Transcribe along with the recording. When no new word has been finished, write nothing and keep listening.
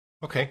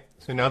Okay,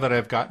 so now that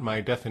I've got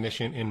my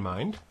definition in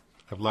mind,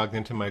 I've logged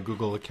into my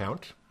Google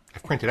account.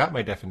 I've printed out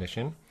my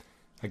definition.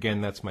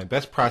 Again, that's my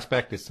best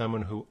prospect is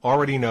someone who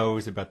already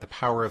knows about the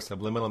power of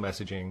subliminal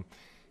messaging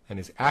and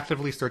is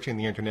actively searching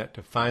the internet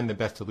to find the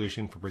best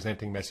solution for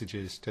presenting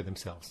messages to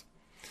themselves.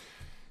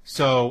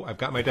 So I've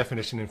got my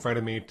definition in front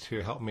of me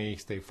to help me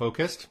stay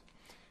focused.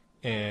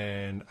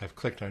 And I've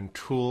clicked on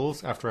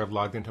Tools after I've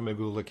logged into my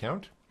Google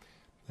account.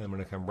 And I'm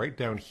going to come right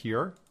down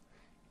here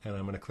and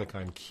I'm going to click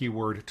on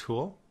Keyword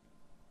Tool.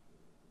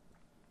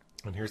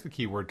 And here's the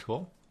keyword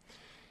tool.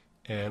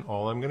 And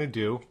all I'm going to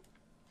do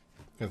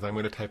is I'm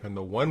going to type in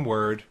the one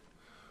word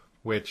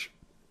which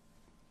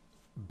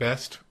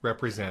best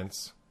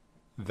represents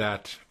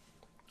that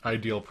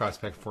ideal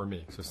prospect for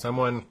me. So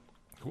someone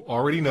who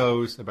already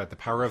knows about the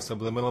power of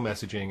subliminal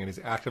messaging and is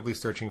actively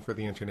searching for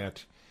the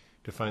internet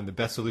to find the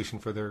best solution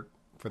for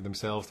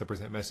themselves to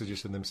present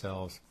messages to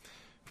themselves.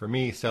 For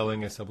me,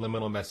 selling a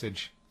subliminal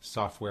message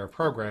software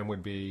program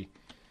would be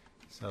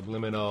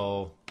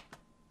subliminal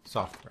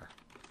software.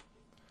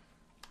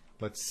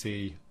 Let's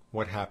see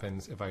what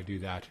happens if I do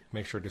that.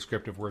 Make sure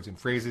descriptive words and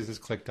phrases is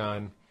clicked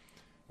on.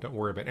 Don't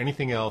worry about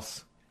anything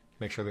else.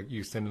 Make sure that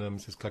use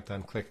synonyms is clicked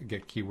on. Click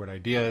Get Keyword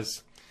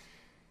Ideas.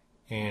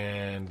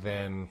 And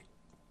then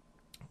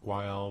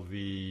while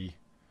the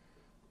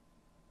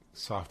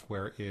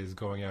software is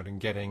going out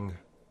and getting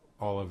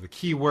all of the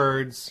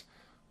keywords,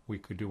 we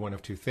could do one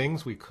of two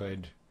things. We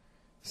could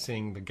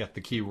sing the Get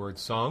the Keyword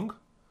song.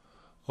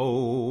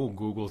 Oh,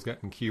 Google's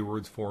getting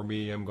keywords for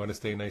me. I'm going to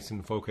stay nice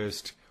and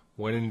focused.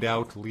 When in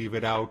doubt, leave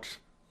it out.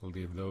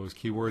 Leave those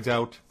keywords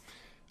out.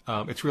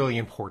 It's really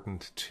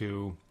important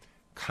to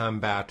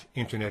combat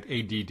internet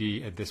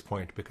ADD at this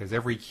point because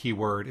every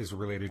keyword is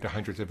related to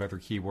hundreds of other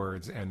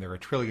keywords and there are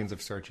trillions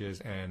of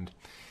searches, and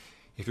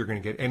if you're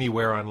going to get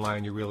anywhere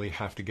online, you really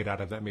have to get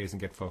out of that maze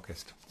and get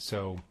focused.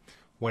 So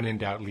when in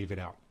doubt, leave it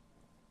out.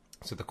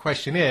 So the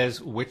question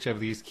is, which of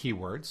these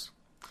keywords,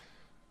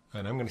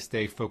 and I'm going to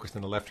stay focused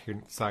on the left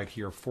side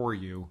here for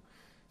you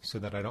so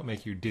that I don't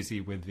make you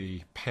dizzy with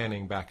the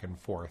panning back and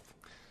forth.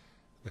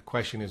 The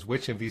question is,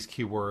 which of these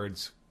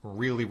keywords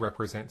really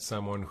represent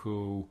someone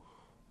who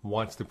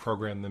wants to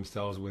program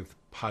themselves with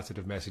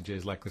positive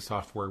messages like the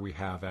software we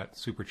have at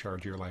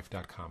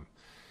superchargeyourlife.com.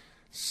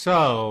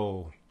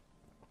 So,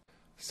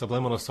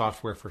 subliminal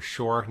software for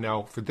sure.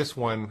 Now, for this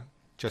one,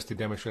 just to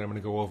demonstrate, I'm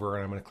going to go over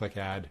and I'm going to click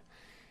Add.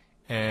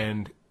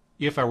 And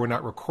if I were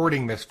not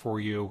recording this for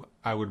you,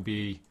 I would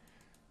be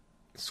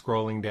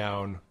scrolling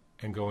down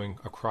and going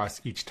across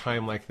each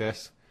time like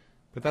this,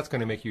 but that's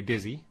going to make you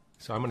dizzy.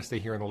 So I'm going to stay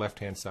here on the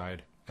left-hand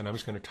side, and I'm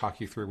just going to talk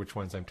you through which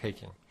ones I'm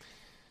taking.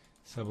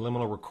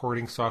 Subliminal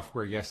recording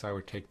software, yes, I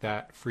would take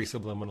that. Free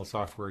subliminal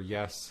software,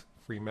 yes.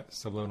 Free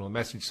subliminal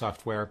message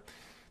software.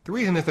 The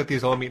reason is that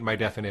these all meet my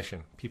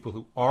definition. People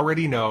who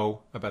already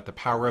know about the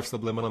power of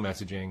subliminal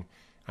messaging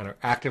and are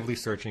actively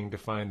searching to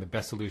find the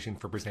best solution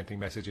for presenting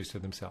messages to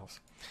themselves.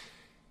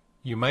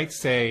 You might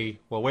say,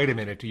 well, wait a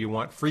minute, do you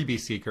want freebie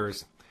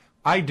seekers?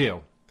 I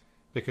do.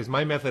 Because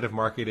my method of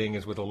marketing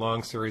is with a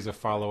long series of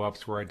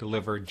follow-ups where I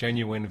deliver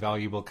genuine,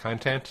 valuable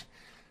content.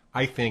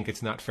 I think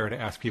it's not fair to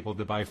ask people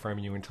to buy from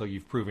you until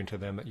you've proven to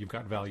them that you've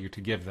got value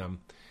to give them.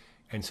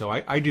 And so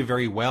I do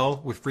very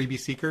well with freebie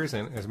seekers,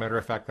 and as a matter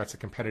of fact, that's a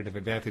competitive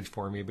advantage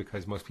for me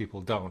because most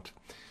people don't.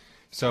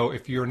 So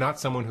if you're not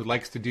someone who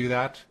likes to do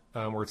that,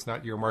 or it's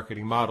not your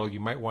marketing model, you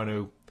might want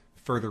to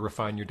further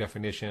refine your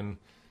definition,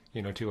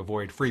 to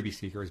avoid freebie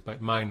seekers,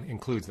 but mine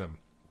includes them.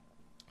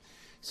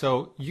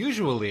 So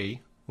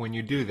usually, when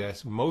you do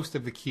this, most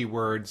of the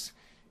keywords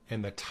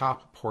in the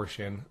top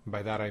portion,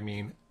 by that I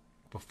mean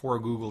before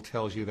Google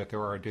tells you that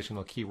there are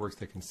additional keywords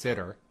to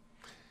consider,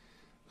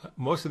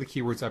 most of the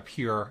keywords up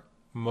here,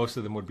 most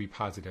of them would be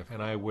positive,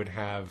 and I would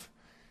have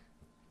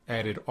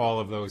added all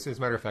of those. As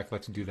a matter of fact,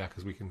 let's do that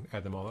because we can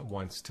add them all at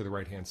once to the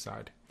right-hand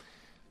side.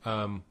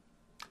 Let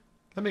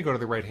me go to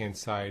the right-hand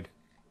side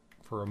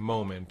for a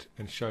moment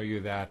and show you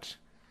that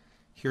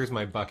here's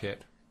my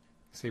bucket.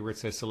 See where it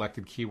says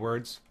selected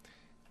keywords?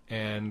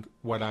 And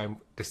what I'm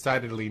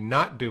decidedly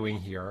not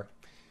doing here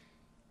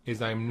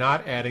is I'm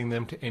not adding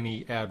them to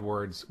any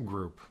AdWords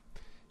group.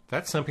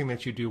 That's something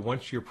that you do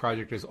once your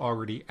project is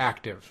already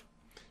active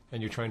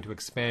and you're trying to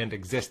expand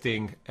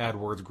existing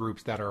AdWords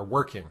groups that are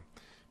working.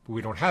 But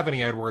we don't have any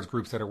AdWords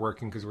groups that are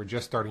working because we're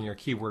just starting our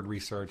keyword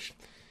research.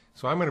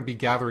 So I'm going to be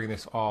gathering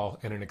this all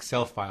in an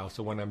Excel file.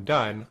 So when I'm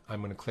done,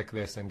 I'm going to click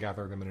this and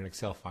gather them in an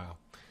Excel file.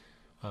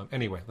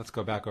 Anyway, let's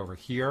go back over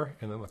here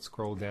and then let's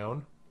scroll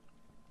down.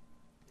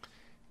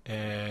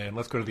 And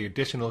let's go to the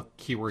additional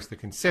keywords to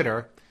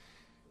consider.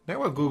 Now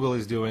what Google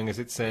is doing is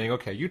it's saying,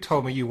 okay, you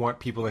told me you want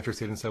people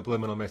interested in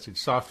subliminal message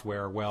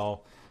software.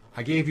 Well,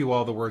 I gave you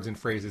all the words and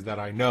phrases that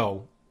I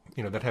know,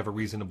 that have a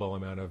reasonable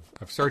amount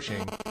of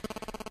searching.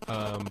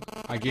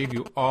 I gave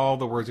you all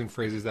the words and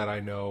phrases that I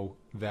know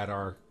that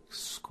are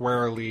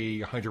squarely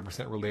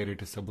 100% related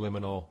to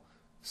subliminal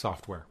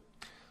software.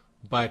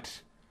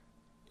 But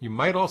you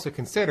might also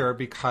consider,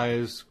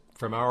 because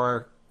from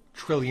our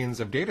trillions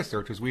of data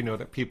searches, we know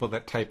that people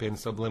that type in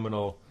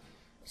subliminal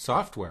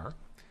software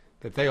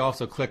that they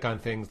also click on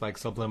things like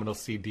subliminal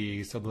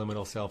CDs,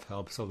 subliminal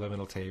self-help,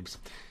 subliminal tapes.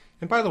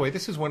 And by the way,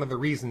 this is one of the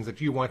reasons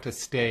that you want to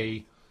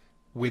stay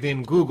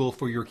within Google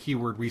for your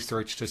keyword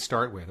research to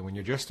start with. And when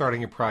you're just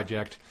starting a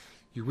project,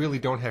 you really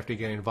don't have to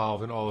get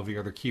involved in all of the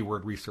other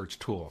keyword research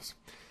tools.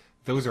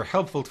 Those are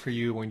helpful for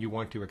you when you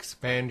want to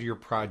expand your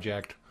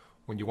project,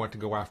 when you want to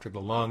go after the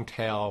long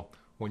tail,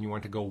 when you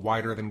want to go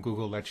wider than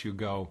Google lets you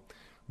go.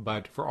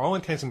 But for all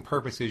intents and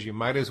purposes, you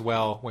might as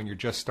well, when you're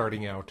just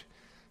starting out,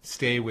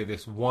 stay with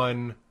this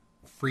one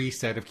free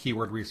set of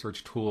keyword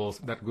research tools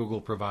that Google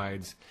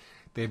provides.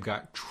 They've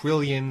got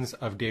trillions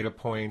of data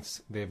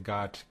points. They've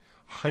got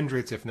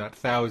hundreds, if not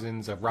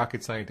thousands, of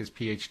rocket scientists,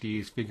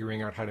 PhDs,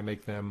 figuring out how to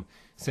make them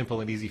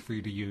simple and easy for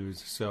you to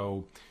use.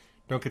 So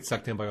don't get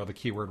sucked in by all the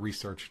keyword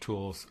research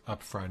tools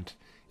up front.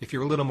 If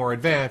you're a little more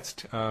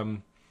advanced,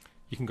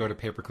 you can go to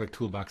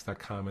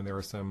pay-per-click-toolbox.com, and there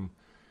are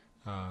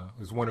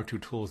there's one or two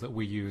tools that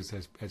we use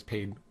as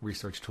paid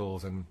research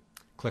tools, and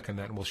click on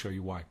that and we'll show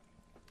you why.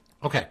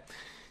 Okay,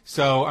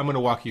 so I'm going to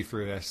walk you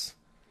through this.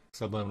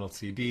 Subliminal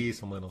CD,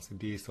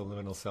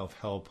 subliminal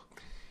self-help.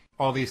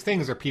 All these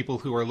things are people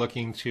who are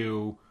looking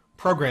to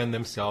program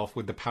themselves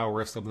with the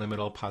power of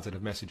subliminal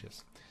positive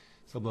messages.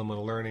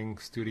 Subliminal learning,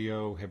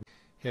 studio,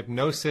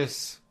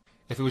 hypnosis.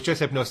 If it was just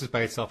hypnosis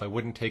by itself, I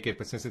wouldn't take it,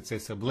 but since it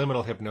says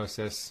subliminal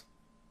hypnosis,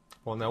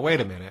 well, now wait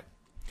a minute.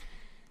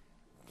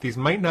 These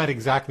might not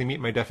exactly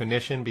meet my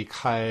definition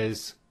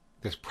because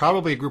there's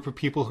probably a group of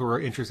people who are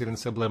interested in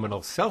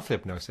subliminal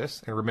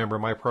self-hypnosis. And remember,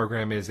 my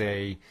program is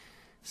a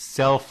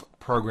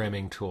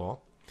self-programming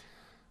tool.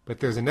 But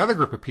there's another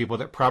group of people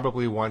that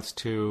probably wants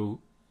to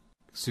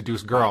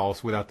seduce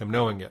girls without them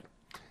knowing it.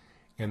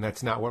 And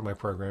that's not what my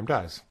program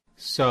does.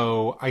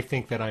 So I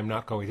think that I'm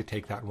not going to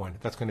take that one.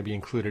 That's going to be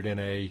included in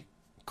a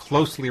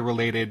closely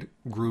related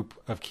group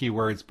of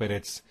keywords, but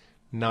it's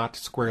not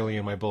squarely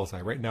in my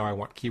bullseye. Right now I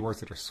want keywords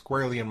that are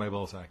squarely in my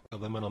bullseye.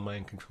 Subliminal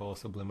mind control,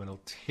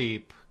 subliminal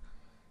tape.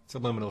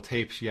 Subliminal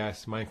tapes,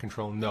 yes. Mind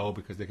control, no,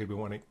 because they could be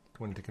wanting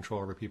to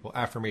control other people.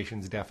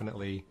 Affirmations,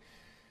 definitely.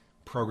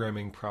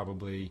 Programming,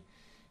 probably.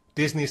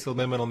 Disney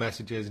subliminal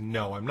messages,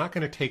 no. I'm not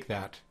going to take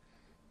that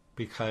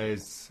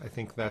because I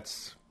think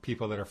that's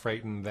people that are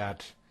frightened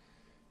that,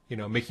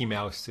 Mickey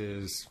Mouse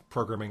is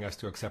programming us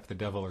to accept the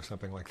devil or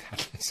something like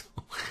that. So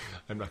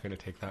I'm not going to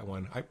take that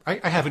one.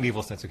 I have an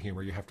evil sense of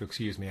humor. You have to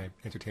excuse me. I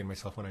entertain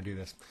myself when I do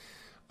this.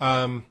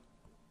 And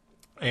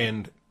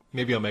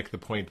maybe I'll make the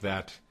point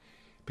that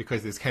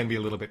because this can be a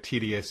little bit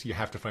tedious, you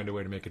have to find a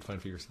way to make it fun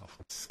for yourself.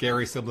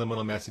 Scary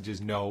subliminal messages,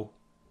 no.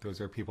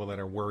 Those are people that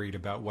are worried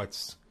about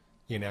what's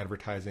in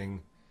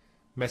advertising.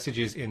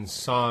 Messages in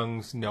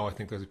songs, no. I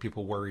think those are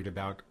people worried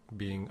about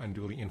being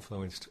unduly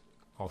influenced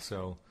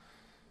also.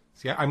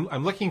 So yeah,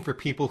 I'm looking for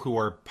people who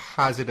are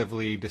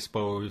positively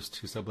disposed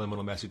to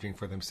subliminal messaging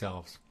for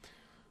themselves.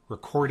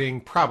 Recording,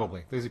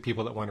 probably. Those are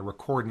people that want to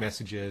record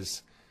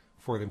messages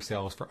for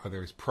themselves, for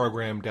others.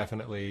 Program,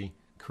 definitely.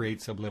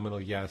 Create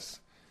subliminal, yes.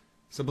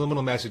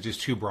 Subliminal message is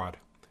too broad.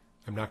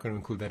 I'm not going to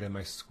include that in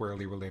my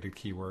squarely related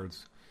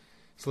keywords.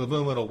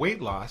 Subliminal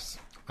weight loss,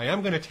 I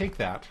am going to take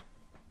that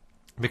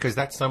because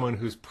that's someone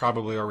who's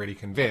probably already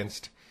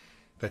convinced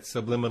that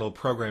subliminal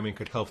programming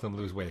could help them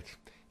lose weight.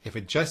 If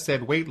it just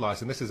said weight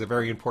loss, and this is a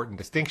very important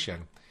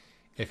distinction,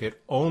 if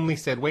it only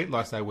said weight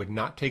loss, I would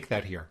not take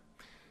that here.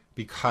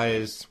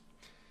 Because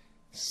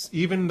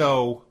even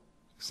though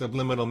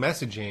subliminal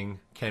messaging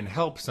can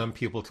help some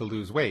people to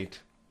lose weight,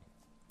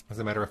 as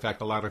a matter of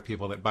fact, a lot of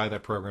people that buy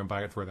that program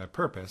buy it for that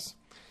purpose,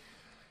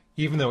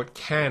 even though it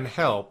can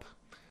help,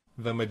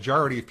 the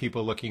majority of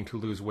people looking to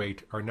lose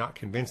weight are not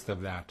convinced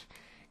of that.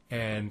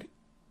 And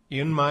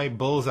in my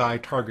bullseye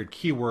target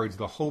keywords,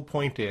 the whole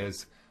point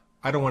is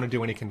I don't want to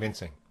do any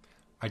convincing.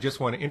 I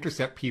just want to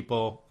intercept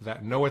people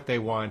that know what they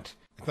want.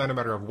 It's not a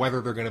matter of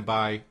whether they're going to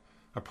buy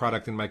a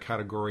product in my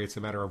category. It's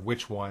a matter of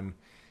which one.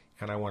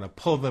 And I want to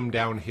pull them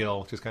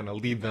downhill, just kind of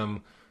lead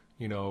them,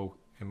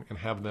 and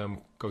have them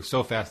go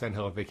so fast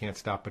downhill if they can't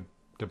stop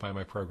to buy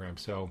my program.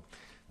 So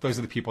those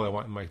are the people I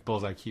want in my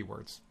bullseye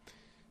keywords.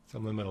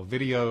 Subliminal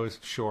videos,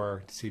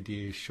 sure.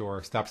 CDs,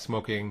 sure. Stop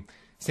smoking.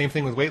 Same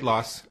thing with weight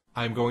loss.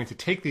 I'm going to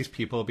take these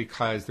people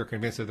because they're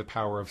convinced of the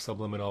power of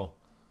subliminal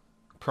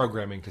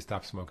programming to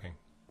stop smoking.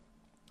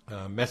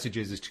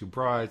 Messages is too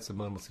broad.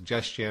 Subliminal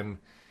suggestion.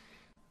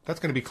 That's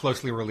going to be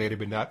closely related,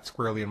 but not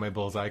squarely in my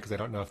bullseye because I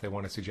don't know if they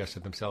want to suggest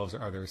it themselves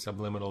or others.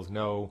 Subliminals,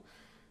 no.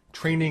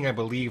 Training, I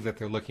believe that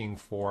they're looking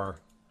for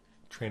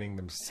training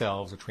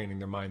themselves or training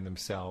their mind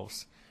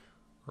themselves,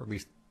 or at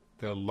least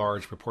the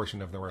large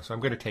proportion of them are. So I'm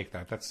going to take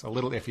that. That's a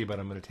little iffy, but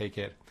I'm going to take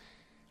it.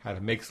 How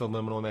to make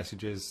subliminal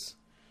messages.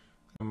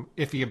 I'm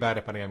iffy about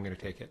it, but I am going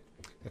to take it.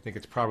 I think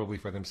it's probably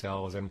for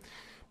themselves. And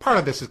part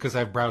of this is because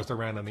I've browsed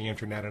around on the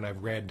internet and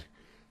I've read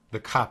the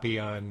copy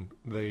on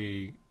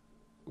the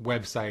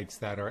websites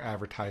that are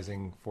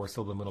advertising for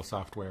subliminal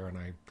software,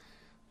 and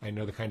I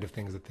know the kind of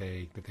things that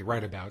they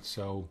write about.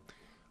 So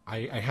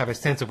I have a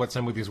sense of what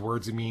some of these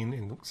words mean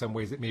in some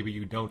ways that maybe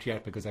you don't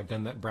yet, because I've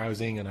done that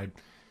browsing, and I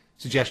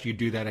suggest you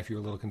do that if you're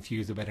a little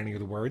confused about any of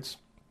the words.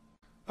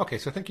 Okay,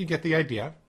 so I think you get the idea.